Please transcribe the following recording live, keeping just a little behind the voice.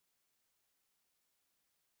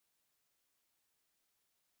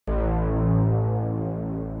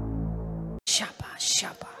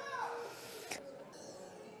Shaba.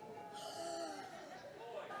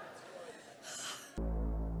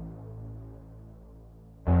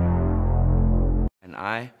 And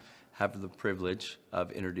I have the privilege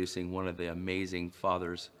of introducing one of the amazing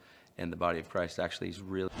fathers in the body of Christ. Actually, he's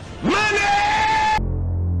really...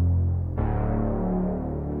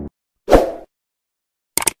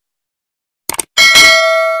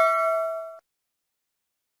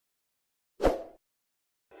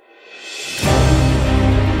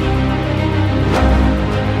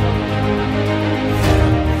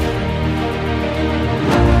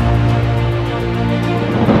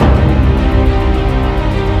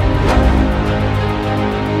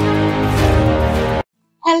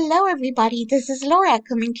 Hello everybody, this is Laura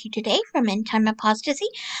coming to you today from End Time Apostasy.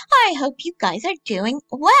 I hope you guys are doing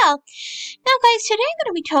well. Now guys, today I'm going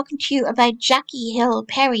to be talking to you about Jackie Hill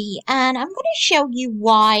Perry, and I'm going to show you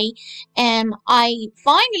why I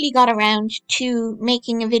finally got around to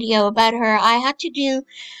making a video about her. I had to do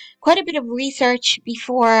quite a bit of research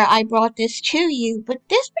before I brought this to you, but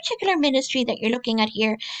this particular ministry that you're looking at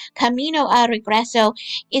here, Camino a Regreso,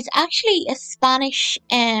 is actually a Spanish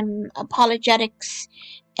apologetics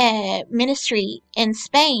ministry in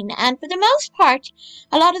Spain, and for the most part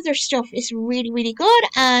a lot of their stuff is really good,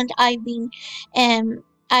 and I've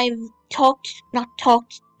not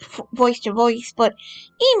talked voice to voice, but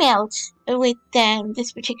emailed with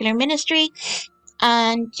this particular ministry,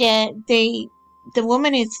 and the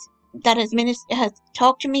woman that has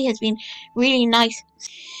talked to me has been really nice.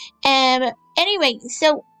 Anyway,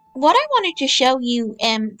 so what I wanted to show you,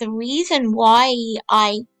 the reason why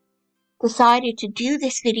I decided to do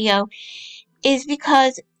this video is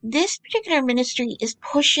because this particular ministry is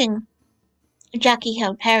pushing Jackie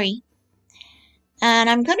Hill Perry,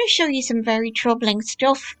 and I'm going to show you some very troubling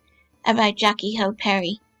stuff about Jackie Hill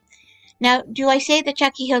Perry. Now, do I say that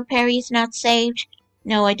Jackie Hill Perry is not saved?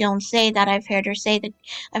 No, I don't say that. I've heard her say that.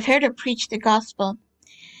 I've heard her preach the gospel.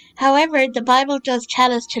 However, the Bible does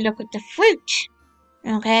tell us to look at the fruit.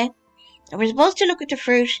 Okay? We're supposed to look at the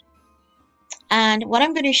fruit. And what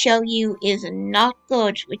I'm going to show you is not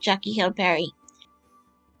good with Jackie Hill Perry.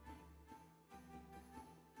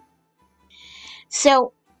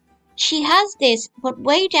 So, she has this, but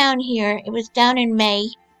way down here, it was down in May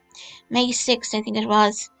 6th, I think it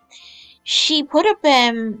was. She put up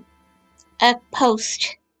a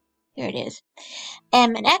post. Here it is.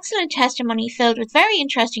 An excellent testimony filled with very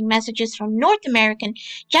interesting messages from North American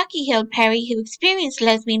Jackie Hill Perry, who experienced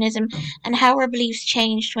lesbianism and how her beliefs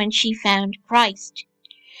changed when she found Christ.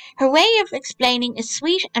 Her way of explaining is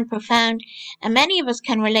sweet and profound, and many of us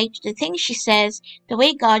can relate to the things she says, the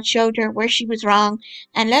way God showed her where she was wrong,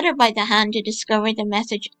 and led her by the hand to discover the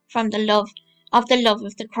message from the love of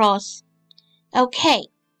the cross. Okay,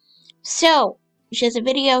 so she has a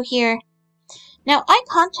video here. Now, I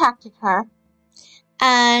contacted her,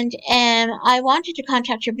 and I wanted to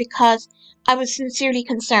contact her because I was sincerely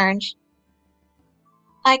concerned.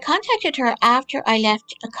 I contacted her after I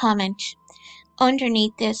left a comment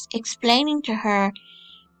underneath this explaining to her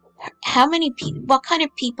what kind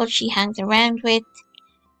of people she hangs around with,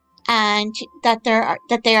 and that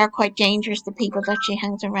they are quite dangerous, the people that she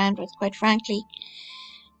hangs around with, quite frankly.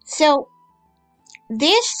 So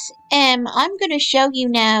this I'm going to show you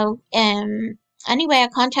now. Anyway, I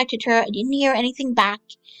contacted her. I didn't hear anything back.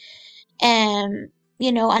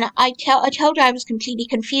 You know, and I told her I was completely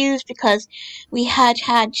confused because we had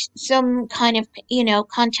some kind of, you know,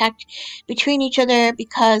 contact between each other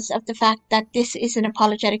because of the fact that this is an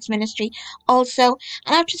apologetics ministry also.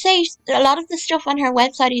 And I have to say, a lot of the stuff on her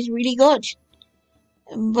website is really good.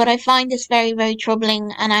 But I find this very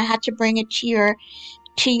troubling, and I had to bring it to your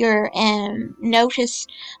notice.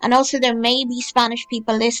 And also, there may be Spanish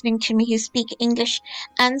people listening to me who speak English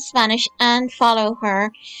and Spanish and follow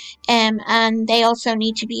her, and they also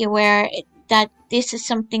need to be aware that this is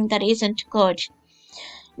something that isn't good.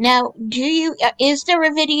 Now, is there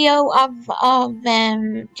a video of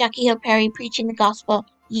Jackie Hill Perry preaching the gospel?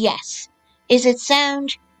 Yes. Is it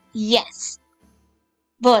sound? Yes.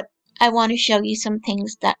 But I want to show you some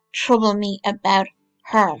things that trouble me about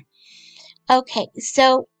her. Okay,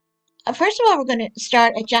 so first of all, we're going to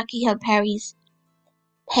start at Jackie Hill Perry's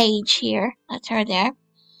page here. That's her there.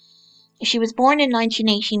 She was born in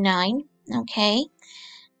 1989, okay?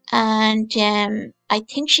 And I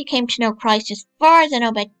think she came to know Christ, as far as I know,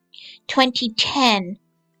 about 2010.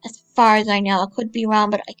 As far as I know. I could be wrong,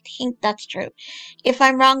 but I think that's true. If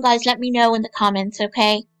I'm wrong, guys, let me know in the comments,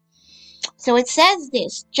 okay? So it says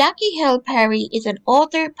this: Jackie Hill Perry is an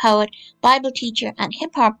author, poet, Bible teacher, and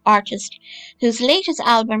hip-hop artist whose latest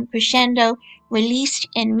album, Crescendo, released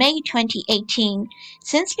in May 2018.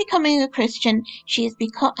 Since becoming a Christian, she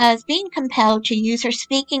has been compelled to use her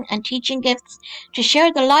speaking and teaching gifts to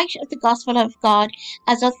share the light of the gospel of God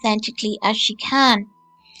as authentically as she can.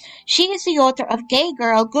 She is the author of Gay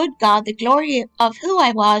Girl, Good God, The Glory of Who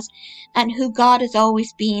I Was and Who God Has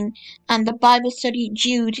Always Been, and the Bible study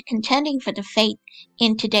Jude, Contending for the Faith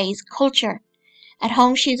in Today's Culture. At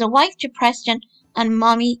home, she is a wife to Preston and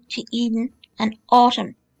mommy to Eden and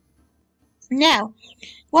Autumn. Now,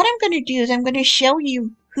 what I'm going to do is I'm going to show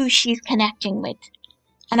you who she's connecting with.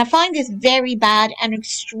 And I find this very bad and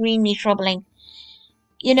extremely troubling.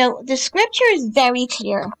 You know, the scripture is very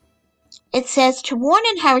clear. It says to warn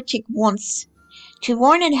an heretic once, to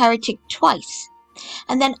warn an heretic twice,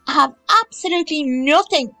 and then have absolutely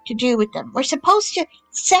nothing to do with them. We're supposed to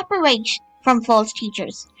separate from false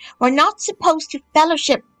teachers. We're not supposed to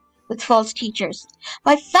fellowship with false teachers.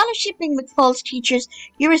 By fellowshipping with false teachers,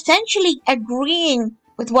 you're essentially agreeing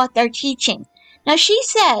with what they're teaching. Now, she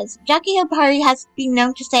says, Jackie Hill Perry has been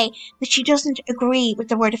known to say that she doesn't agree with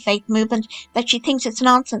the Word of Faith movement, that she thinks it's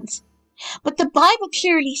nonsense. But the Bible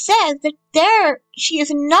clearly says that she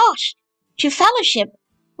is not to fellowship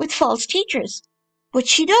with false teachers. But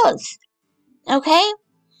she does. Okay?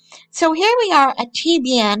 So here we are at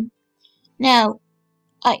TBN. Now,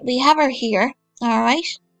 we have her here.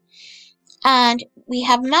 Alright? And we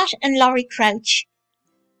have Matt and Laurie Crouch.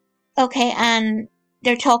 Okay, and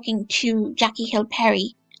they're talking to Jackie Hill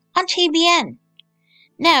Perry on TBN.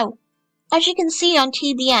 Now, as you can see on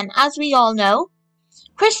TBN, as we all know,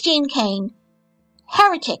 Christine Kane,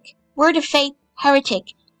 Heretic, Word of Faith,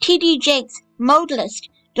 Heretic, T.D. Jakes, Modalist,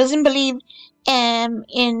 doesn't believe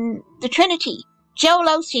in the Trinity. Joel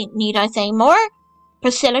Osteen, need I say more?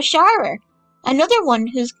 Priscilla Shirer, another one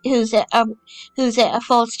who's a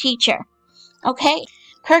false teacher. Okay,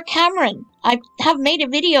 Kirk Cameron, I have made a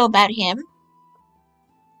video about him.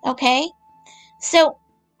 Okay, so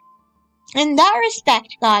in that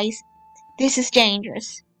respect, guys, this is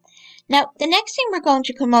dangerous. Now, the next thing we're going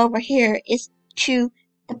to come over here is to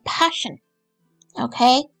the Passion.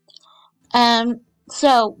 Okay?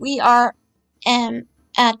 So we are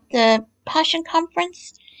at the Passion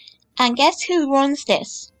Conference, and guess who runs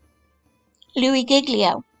this? Louis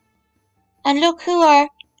Giglio. And look who are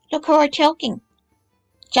talking.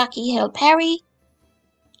 Jackie Hill Perry,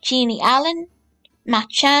 Jeannie Allen, Matt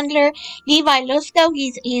Chandler, Levi Lusko,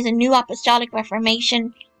 he's a New Apostolic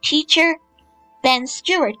Reformation teacher. Ben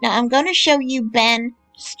Stewart. Now, I'm going to show you Ben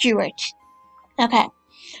Stewart. Okay.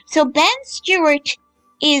 So, Ben Stewart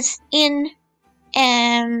is in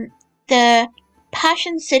the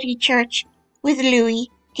Passion City Church with Louis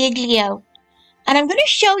Giglio. And I'm going to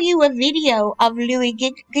show you a video of Louis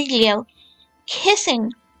Giglio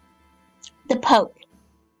kissing the Pope.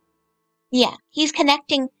 Yeah, he's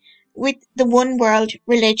connecting with the one world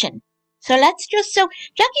religion. So,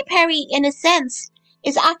 Jackie Perry, in a sense,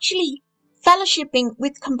 is actually fellowshipping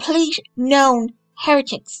with complete known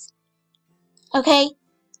heretics. Okay?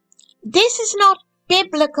 This is not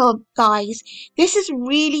biblical, guys. This is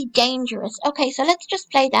really dangerous. Okay, so let's just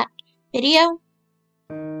play that video.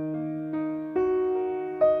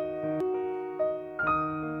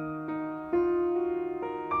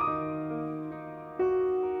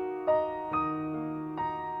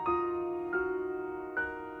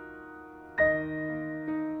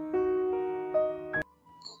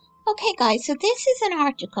 Okay, guys, so this is an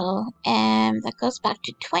article that goes back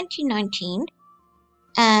to 2019,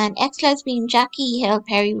 and ex-lesbian Jackie Hill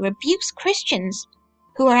Perry rebukes Christians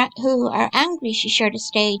who are angry she shared a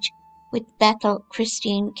stage with Bethel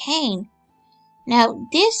Christine Kane. Now,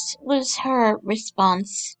 this was her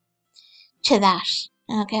response to that.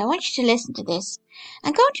 Okay, I want you to listen to this.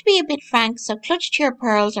 I'm going to be a bit frank, so clutch to your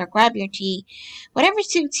pearls or grab your tea, whatever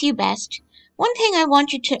suits you best. One thing I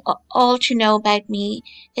want you all to know about me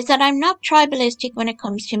is that I'm not tribalistic when it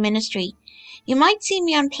comes to ministry. You might see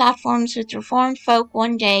me on platforms with Reformed folk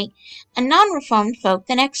one day and non-Reformed folk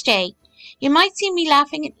the next day. You might see me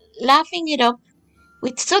laughing it up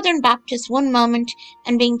with Southern Baptists one moment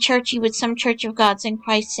and being churchy with some Church of Gods and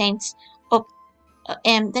Christ saints up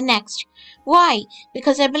the next. Why?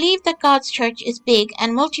 Because I believe that God's church is big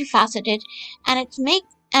and multifaceted, and it's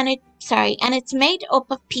made up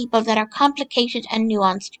of people that are complicated and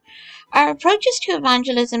nuanced. Our approaches to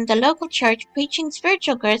evangelism, the local church, preaching,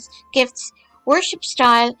 spiritual gifts, worship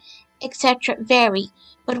style, etc. vary.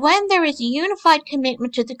 But when there is a unified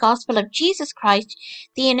commitment to the gospel of Jesus Christ,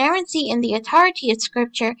 the inerrancy and the authority of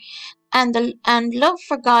Scripture, and love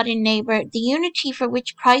for God and neighbour, the unity for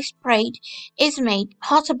which Christ prayed, is made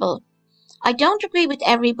possible. I don't agree with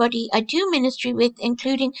everybody I do ministry with,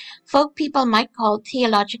 including folk people might call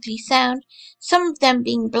theologically sound, some of them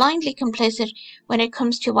being blindly complicit when it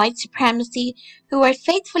comes to white supremacy, who are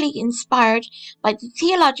faithfully inspired by the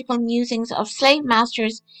theological musings of slave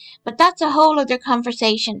masters, but that's a whole other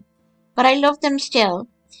conversation. But I love them still.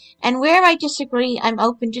 And where I disagree, I'm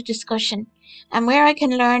open to discussion. And where I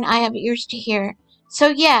can learn, I have ears to hear. So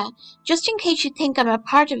yeah, just in case you think I'm a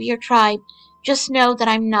part of your tribe, just know that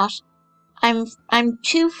I'm not. I'm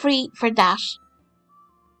too free for that.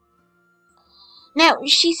 Now,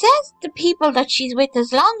 she says the people that she's with,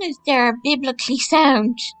 as long as they're biblically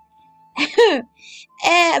sound.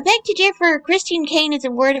 I beg to differ. Christine Kane is a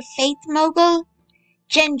word of faith mogul.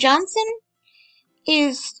 Jen Johnson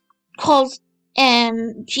is called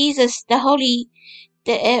Jesus the Holy,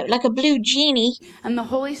 like a blue genie. And the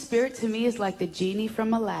Holy Spirit to me is like the genie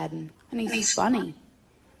from Aladdin. And he's funny.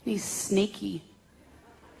 He's sneaky.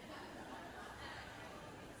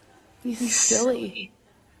 He's silly.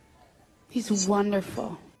 He's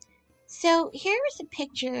wonderful. So here is a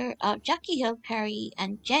picture of Jackie Hill Perry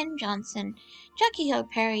and Jen Johnson. Jackie Hill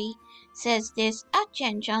Perry says this, at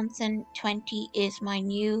Jen Johnson 20 is my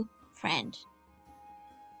new friend.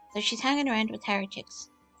 So she's hanging around with heretics.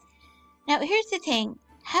 Now here's the thing.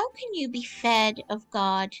 How can you be fed of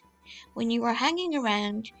God when you are hanging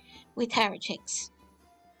around with heretics?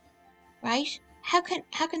 Right? How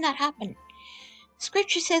can that happen?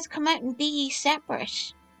 Scripture says, come out and be ye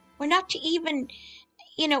separate. We're not to even,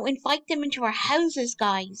 invite them into our houses,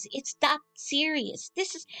 guys. It's that serious.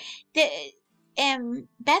 This is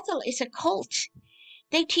Bethel is a cult.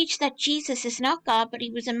 They teach that Jesus is not God, but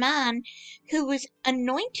he was a man who was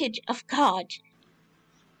anointed of God.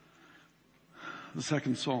 The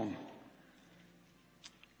second psalm.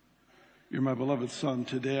 You're my beloved son.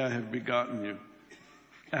 Today I have begotten you.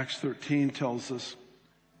 Acts 13 tells us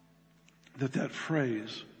that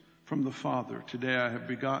phrase from the Father, today I have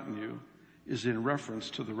begotten you, is in reference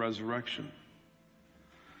to the resurrection.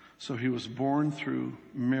 So he was born through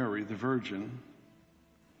Mary, the Virgin,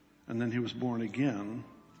 and then he was born again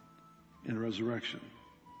in resurrection.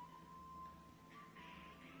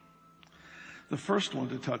 The first one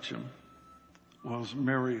to touch him was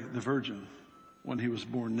Mary, the Virgin, when he was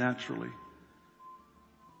born naturally.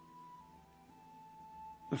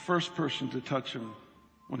 The first person to touch him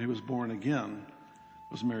when he was born again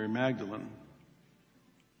was Mary Magdalene.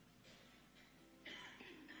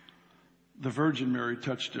 The Virgin Mary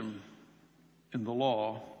touched him in the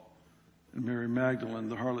law, and Mary Magdalene,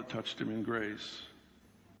 the harlot, touched him in grace.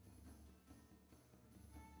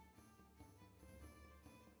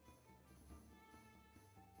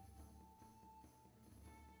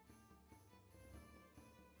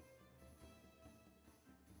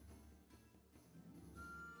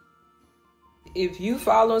 If you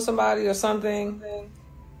following somebody or something,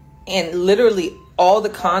 and literally all the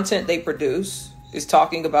content they produce is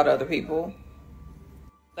talking about other people,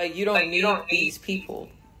 like you don't need these people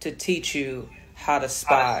to teach you how to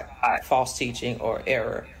spot false teaching or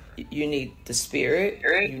error. You need the Spirit,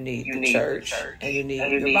 you need the church, and you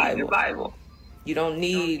need your Bible. You don't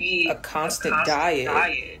need a constant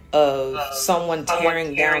diet of someone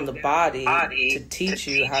tearing down the body to teach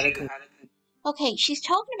you how to. Okay, she's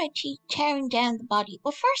talking about tearing down the body.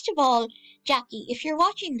 Well, first of all, Jackie, if you're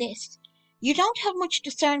watching this, you don't have much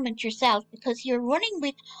discernment yourself because you're running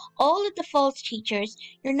with all of the false teachers.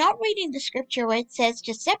 You're not reading the scripture where it says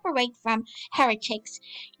to separate from heretics.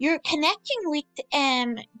 You're connecting with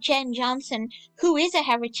Jen Johnson, who is a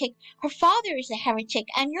heretic. Her father is a heretic,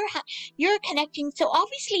 and you're connecting. So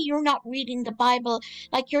obviously you're not reading the Bible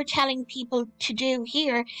like you're telling people to do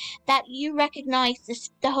here, that you recognize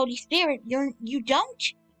the Holy Spirit. You don't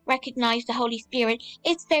recognize the Holy Spirit.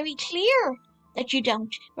 It's very clear that you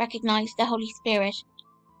don't recognize the Holy Spirit.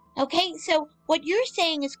 Okay, so what you're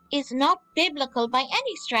saying is not biblical by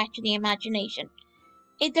any stretch of the imagination.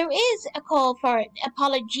 There is a call for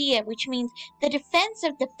apologia, which means the defense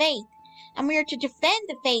of the faith, and we are to defend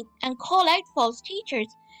the faith and call out false teachers.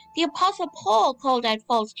 The Apostle Paul called out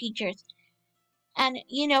false teachers. And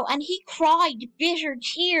he cried bitter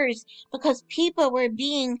tears because people were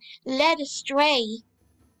being led astray,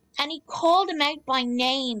 and he called them out by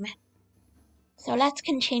name. So let's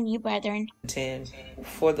continue, brethren.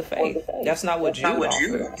 For the faith. That's not what Jude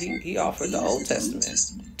offered. He offered the Old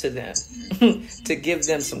Testament to them to give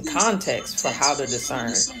them some context for how to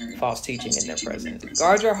discern false teaching in their presence.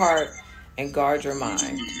 Guard your heart and guard your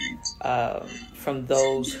mind from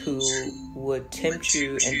those who would tempt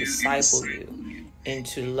you and disciple you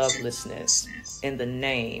into lovelessness in the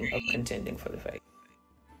name of contending for the faith.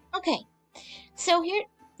 Okay, so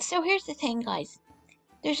here's the thing, guys.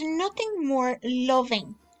 There's nothing more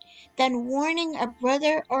loving than warning a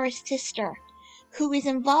brother or a sister who is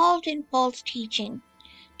involved in false teaching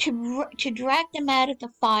to drag them out of the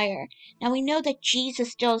fire. Now we know that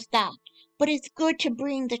Jesus does that, but it's good to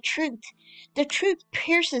bring the truth. The truth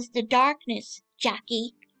pierces the darkness,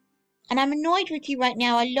 Jackie. And I'm annoyed with you right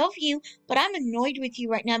now. I love you, but I'm annoyed with you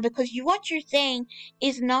right now because what you're saying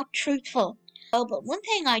is not truthful. Oh, but one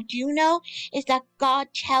thing I do know is that God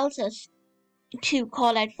tells us to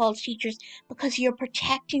call out false teachers because you're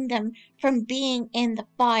protecting them from being in the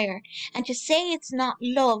fire. And to say it's not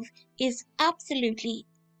love is absolutely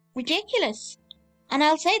ridiculous. And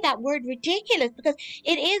I'll say that word ridiculous because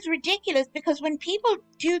it is ridiculous, because when people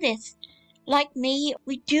do this, like me,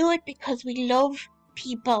 we do it because we love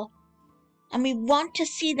people and we want to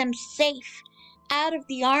see them safe out of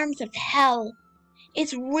the arms of hell.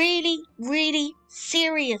 It's really, really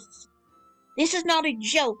serious. This is not a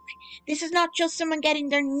joke. This is not just someone getting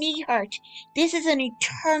their knee hurt. This is an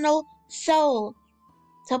eternal soul.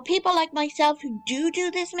 So people like myself who do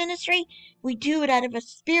this ministry, we do it out of a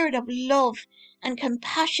spirit of love and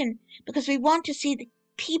compassion because we want to see the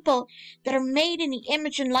people that are made in the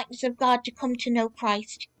image and likeness of God to come to know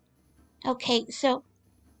Christ. Okay, so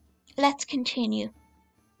let's continue.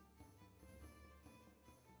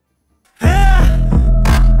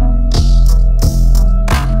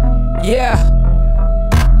 Yeah.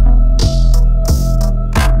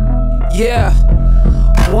 Yeah.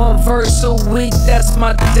 One verse a week, that's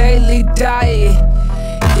my daily diet.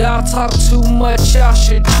 Y'all talk too much, y'all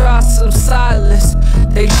should try some silence.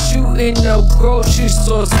 They shooting up grocery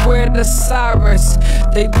stores, where the sirens.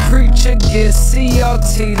 They preach against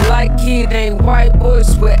CRT like it ain't white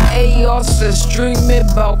boys with ARs that's dreaming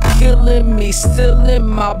about killing me, stealing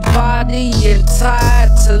my body and tied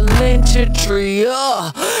to lynchitry.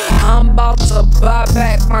 I'm about to buy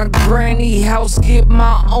back my granny house, get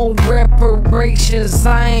my own reparations.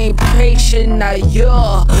 I ain't patient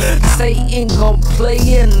now, Satan gon' play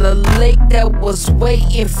in the lake that was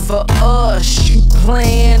waiting for us. You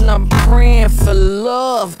playing, I'm praying for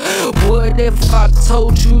love. What if I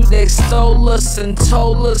told you they stole us and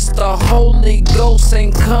told us the Holy Ghost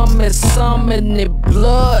ain't coming, summoning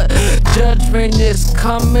blood? Judgment is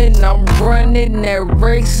coming, I'm running that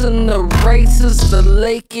race in the races. The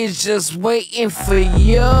lake is just waiting for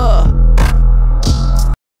ya.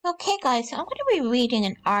 Okay guys, I'm going to be reading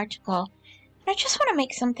an article. I just want to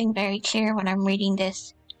make something very clear when I'm reading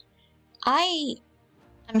this. I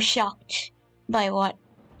am shocked by what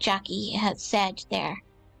Jackie has said there.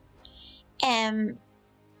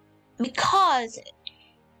 Because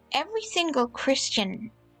every single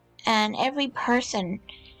Christian and every person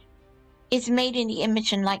is made in the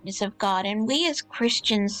image and likeness of God, and we as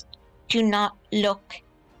Christians do not look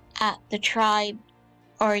at the tribe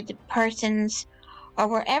or the persons or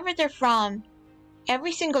wherever they're from.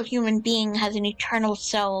 Every single human being has an eternal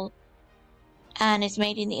soul and is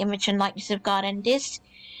made in the image and likeness of God. And this,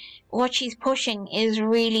 what she's pushing, is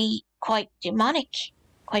really quite demonic,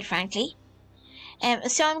 quite frankly.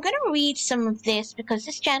 So I'm going to read some of this because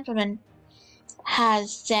this gentleman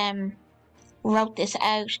has wrote this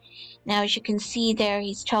out. Now, as you can see there,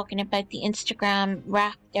 he's talking about the Instagram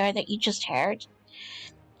rap there that you just heard.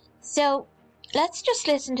 So let's just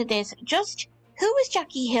listen to this. Just who is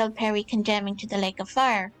Jackie Hill Perry condemning to the lake of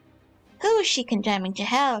fire? Who is she condemning to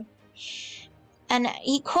hell? And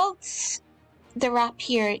he quotes the rap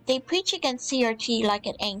here. They preach against CRT like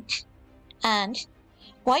it ain't. And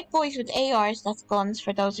white boys with ARs, that's guns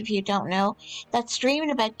for those of you who don't know, that's dreaming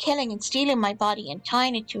about killing and stealing my body and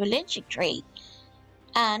tying it to a lynching tree.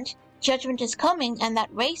 And judgment is coming, and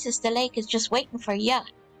that racist, the lake is just waiting for ya.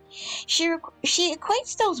 She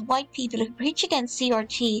equates those white people who preach against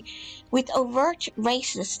CRT with overt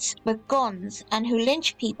racists with guns and who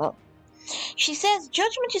lynch people. She says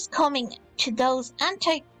judgment is coming to those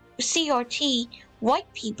anti-CRT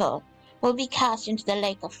white people will be cast into the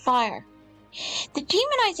lake of fire. The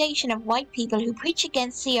demonization of white people who preach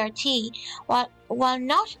against CRT, while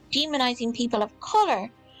not demonizing people of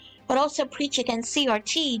color, but also preach against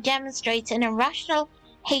CRT, demonstrates an irrational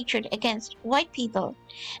hatred against white people,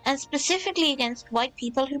 and specifically against white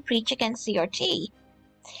people who preach against CRT.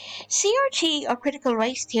 CRT, or critical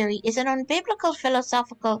race theory, is an unbiblical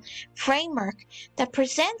philosophical framework that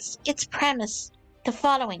presents its premise the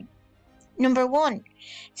following. Number 1,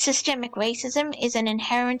 systemic racism is an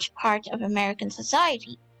inherent part of American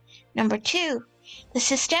society. Number 2, the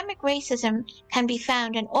systemic racism can be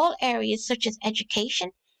found in all areas such as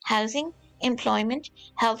education, housing, employment,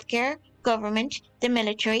 healthcare, government, the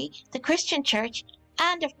military, the Christian church,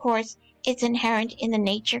 and of course, it's inherent in the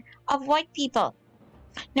nature of white people.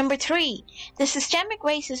 Number 3, the systemic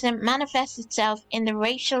racism manifests itself in the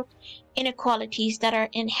racial inequalities that are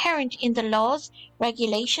inherent in the laws,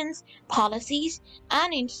 regulations, policies,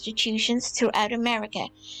 and institutions throughout America,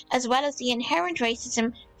 as well as the inherent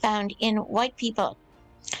racism found in white people.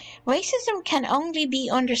 Racism can only be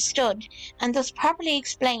understood and thus properly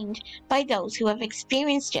explained by those who have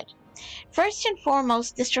experienced it. First and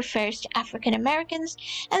foremost, this refers to African Americans,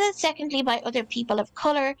 and then secondly by other people of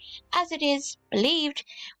color, as it is believed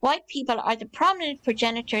white people are the prominent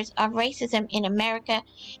progenitors of racism in America.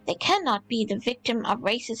 They cannot be the victim of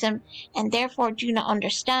racism and therefore do not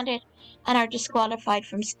understand it and are disqualified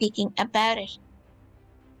from speaking about it.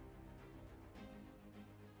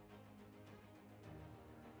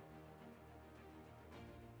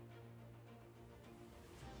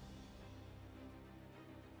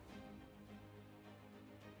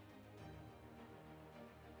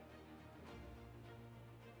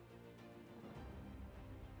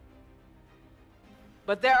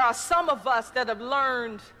 But there are some of us that have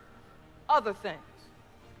learned other things.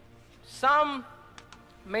 Some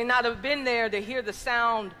may not have been there to hear the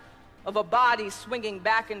sound of a body swinging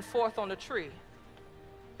back and forth on a tree,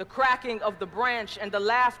 the cracking of the branch and the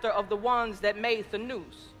laughter of the ones that made the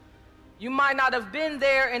news. You might not have been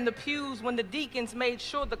there in the pews when the deacons made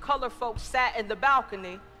sure the color folks sat in the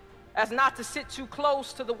balcony as not to sit too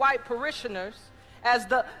close to the white parishioners, as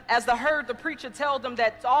heard the preacher tell them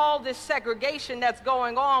that all this segregation that's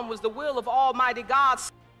going on was the will of Almighty God.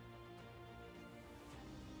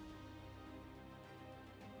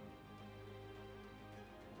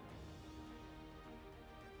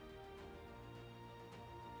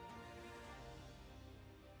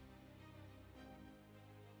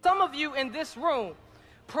 Some of you in this room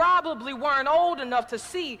probably weren't old enough to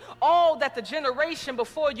see all that the generation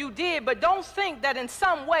before you did, but don't think that in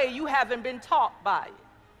some way you haven't been taught by it.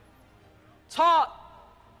 Taught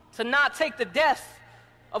to not take the death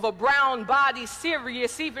of a brown body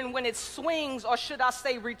serious even when it swings, or should I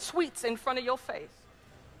say retweets, in front of your face.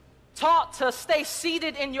 Taught to stay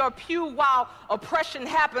seated in your pew while oppression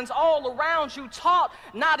happens all around you. Taught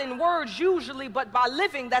not in words usually, but by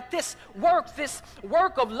living, that this work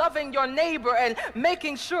of loving your neighbor and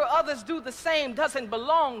making sure others do the same doesn't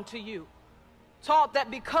belong to you. Taught that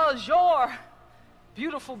because your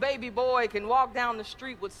beautiful baby boy can walk down the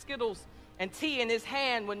street with Skittles and tea in his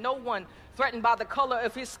hand when no one threatened by the color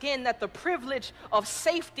of his skin, that the privilege of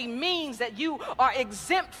safety means that you are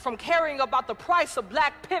exempt from caring about the price of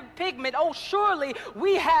black pigment. Oh, surely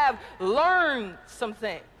we have learned some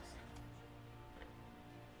things.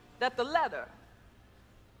 That the letter,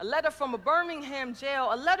 a letter from a Birmingham jail,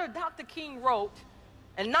 a letter Dr. King wrote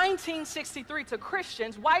in 1963 to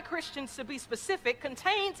Christians, white Christians to be specific,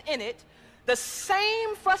 contains in it the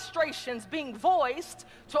same frustrations being voiced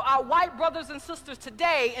to our white brothers and sisters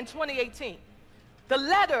today in 2018. The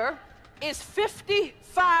letter is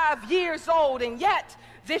 55 years old, and yet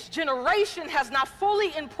this generation has not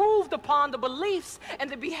fully improved upon the beliefs and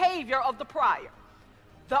the behavior of the prior.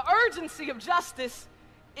 The urgency of justice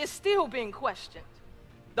is still being questioned.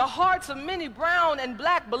 The hearts of many brown and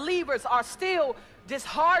black believers are still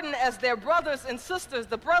disheartened as their brothers and sisters,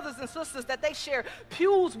 the brothers and sisters that they share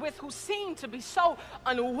pews with, who seem to be so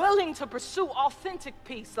unwilling to pursue authentic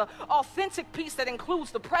peace, the authentic peace that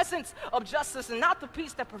includes the presence of justice and not the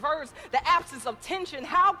peace that prefers the absence of tension.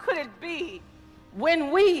 How could it be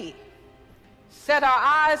when we set our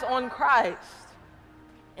eyes on Christ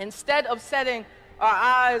instead of setting our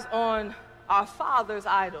eyes on our Father's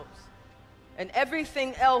idols and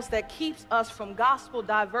everything else that keeps us from gospel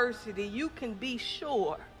diversity? You can be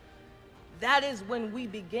sure that is when we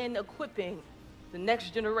begin equipping the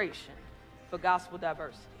next generation for gospel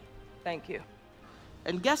diversity. Thank you.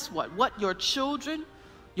 And guess what? What your children,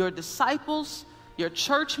 your disciples, your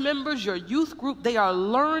church members, your youth group, they are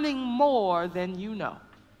learning more than you know.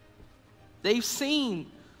 They've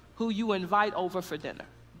seen who you invite over for dinner.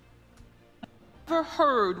 Ever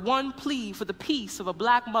heard one plea for the peace of a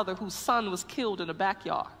black mother whose son was killed in a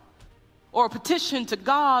backyard? Or a petition to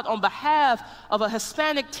God on behalf of a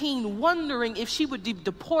Hispanic teen wondering if she would be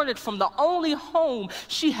deported from the only home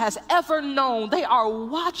she has ever known? They are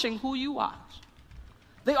watching who you watch.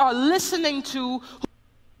 They are listening to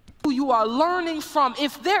who you are learning from.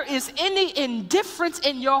 If there is any indifference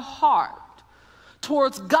in your heart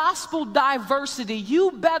towards gospel diversity,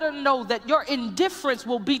 you better know that your indifference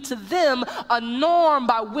will be to them a norm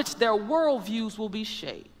by which their worldviews will be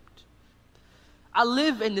shaped. I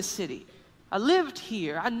live in the city. I lived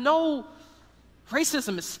here. I know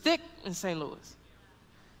racism is thick in St. Louis.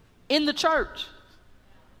 in the church.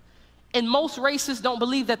 And most racists don't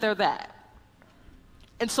believe that they're that.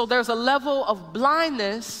 And so there's a level of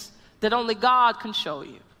blindness that only God can show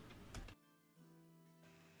you.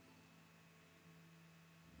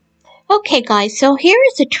 Okay, guys, so here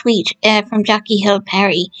is a tweet from Jackie Hill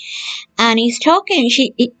Perry, and she's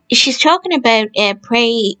talking about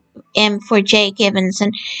pray for Jay Gibbons,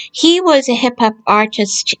 and he was a hip hop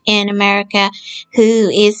artist in America who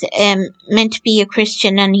is meant to be a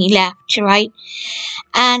Christian, and he left, right?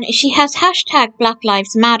 And she has hashtag Black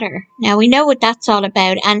Lives Matter. Now we know what that's all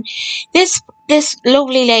about, and this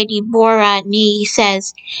lovely lady, Bora Nee,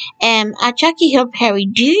 says, at Jackie Hill Perry,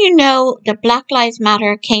 do you know that Black Lives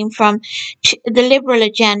Matter came from the liberal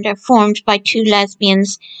agenda formed by two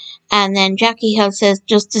lesbians? And then Jackie Hill says,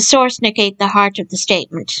 does the source negate the heart of the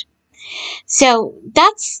statement? So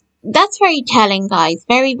that's very telling, guys.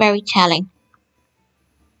 Very, very telling.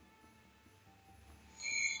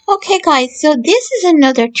 Okay, guys, so this is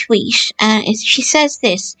another tweet, and she says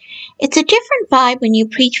this: it's a different vibe when you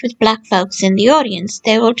preach with black folks in the audience.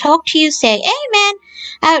 They will talk to you, say amen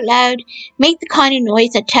out loud, make the kind of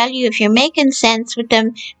noise that tell you if you're making sense with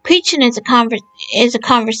them. Preaching is a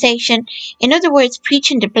conversation. In other words,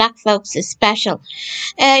 preaching to black folks is special.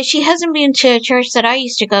 She hasn't been to a church that I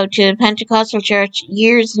used to go to, a Pentecostal church,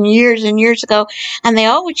 years and years and years ago, and they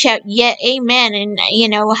all would shout, yeah, amen, and,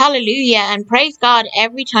 hallelujah, and praise God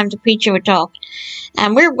every time the preacher would talk.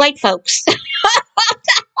 And we're white folks. I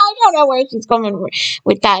don't know where she's coming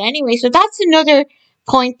with that. Anyway, so that's another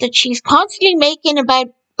point that she's constantly making about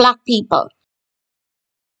black people.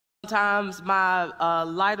 Sometimes my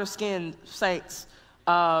lighter skinned saints,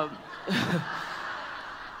 they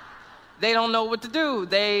don't know what to do.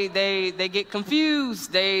 They get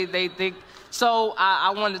confused. They think. So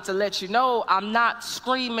I wanted to let you know I'm not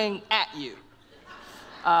screaming at you.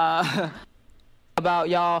 About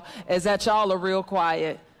y'all is that y'all are real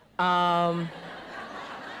quiet. I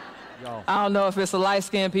don't know if it's a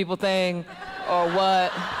light-skinned people thing or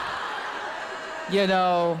what,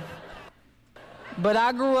 But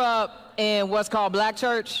I grew up in what's called black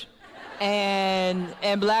church, and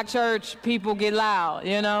in black church, people get loud,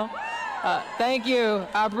 Thank you.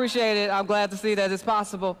 I appreciate it. I'm glad to see that it's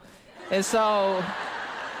possible. And so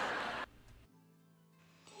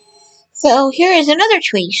here is another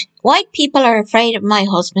tweet. White people are afraid of my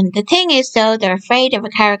husband. The thing is, though, they're afraid of a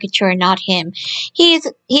caricature, not him. He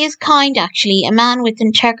is kind, actually, a man with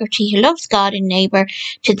integrity who loves God and neighbour.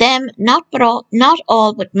 To them, not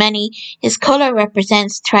all, but many. His colour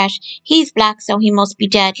represents threat. He's black, so he must be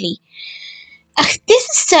deadly. This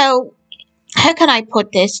is so... How can I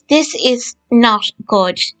put this? This is not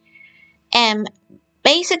good.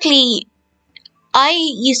 Basically, I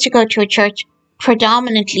used to go to a church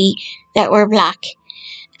predominantly that were black,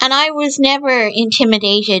 and I was never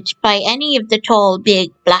intimidated by any of the tall,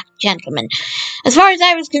 big black gentlemen. As far as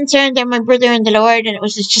I was concerned, they're my brother in the Lord, and it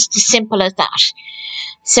was just as simple as that.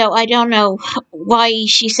 So I don't know why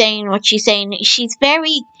she's saying what she's saying.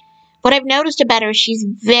 What I've noticed about her, she's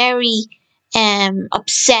very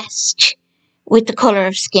obsessed with the colour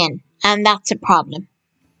of skin, and that's a problem.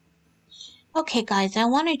 Okay, guys, I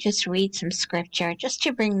want to just read some scripture just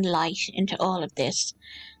to bring light into all of this,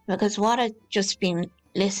 because what I've just been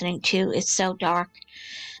listening to is so dark.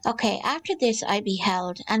 Okay, after this I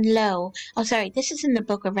beheld, and lo, this is in the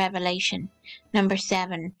book of Revelation, number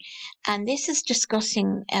 7, and this is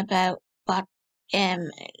discussing about what,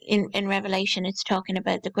 in Revelation, it's talking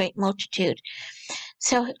about the great multitude.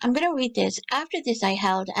 So I'm going to read this. After this I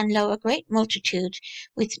held, and lo, a great multitude,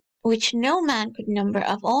 which no man could number,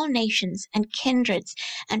 of all nations and kindreds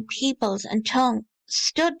and peoples and tongues,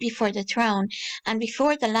 stood before the throne and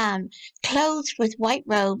before the Lamb, clothed with white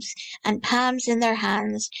robes and palms in their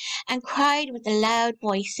hands, and cried with a loud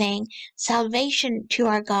voice, saying, Salvation to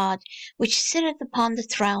our God, which sitteth upon the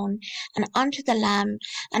throne, and unto the Lamb.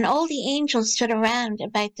 And all the angels stood around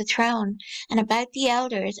about the throne, and about the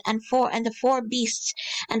elders, and the four beasts,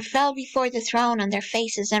 and fell before the throne on their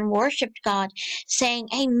faces, and worshipped God, saying,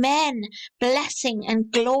 Amen, blessing and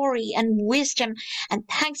glory and wisdom and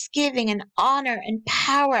thanksgiving and honor and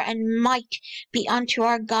power and might be unto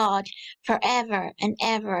our God forever and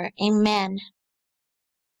ever. Amen.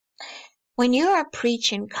 When you are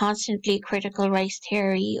preaching constantly critical race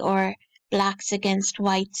theory or blacks against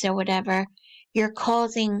whites or whatever, you're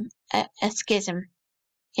causing a schism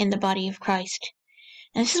in the body of Christ.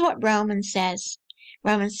 And this is what Romans says.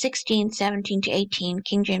 Romans 16:17-18,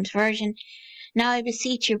 King James Version. Now I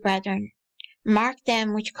beseech you, brethren, mark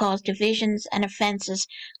them which cause divisions and offences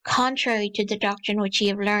contrary to the doctrine which ye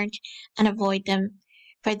have learnt, and avoid them.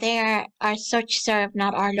 For they are such serve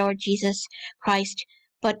not our Lord Jesus Christ,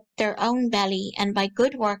 but their own belly, and by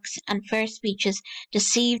good works and fair speeches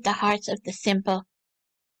deceive the hearts of the simple.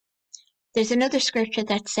 There's another scripture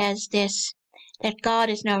that says this, that God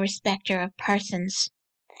is no respecter of persons.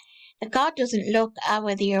 That God doesn't look at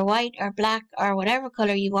whether you're white or black or whatever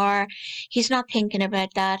colour you are. He's not thinking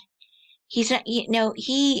about that. He's not,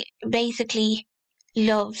 he basically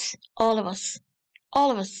loves all of us,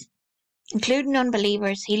 including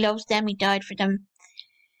unbelievers. He loves them. He died for them.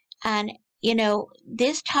 And,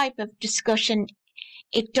 this type of discussion,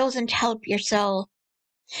 it doesn't help your soul.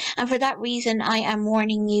 And for that reason, I am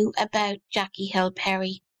warning you about Jackie Hill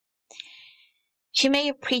Perry. She may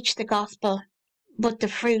have preached the gospel, but the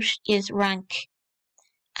fruit is rank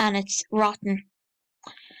and it's rotten.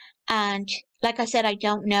 And like I said, I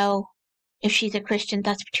don't know if she's a Christian.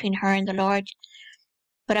 That's between her and the Lord.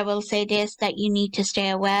 But I will say this, that you need to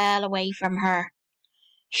stay well away from her.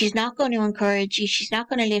 She's not going to encourage you. She's not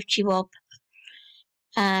going to lift you up.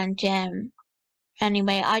 And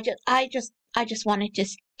anyway, I just wanted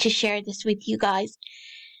to share this with you guys.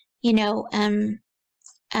 And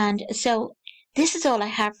so this is all I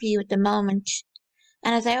have for you at the moment.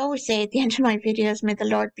 And as I always say at the end of my videos, may the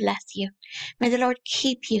Lord bless you. May the Lord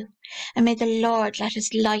keep you. And may the Lord let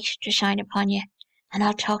his light to shine upon you. And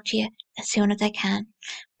I'll talk to you as soon as I can.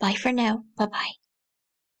 Bye for now. Bye-bye.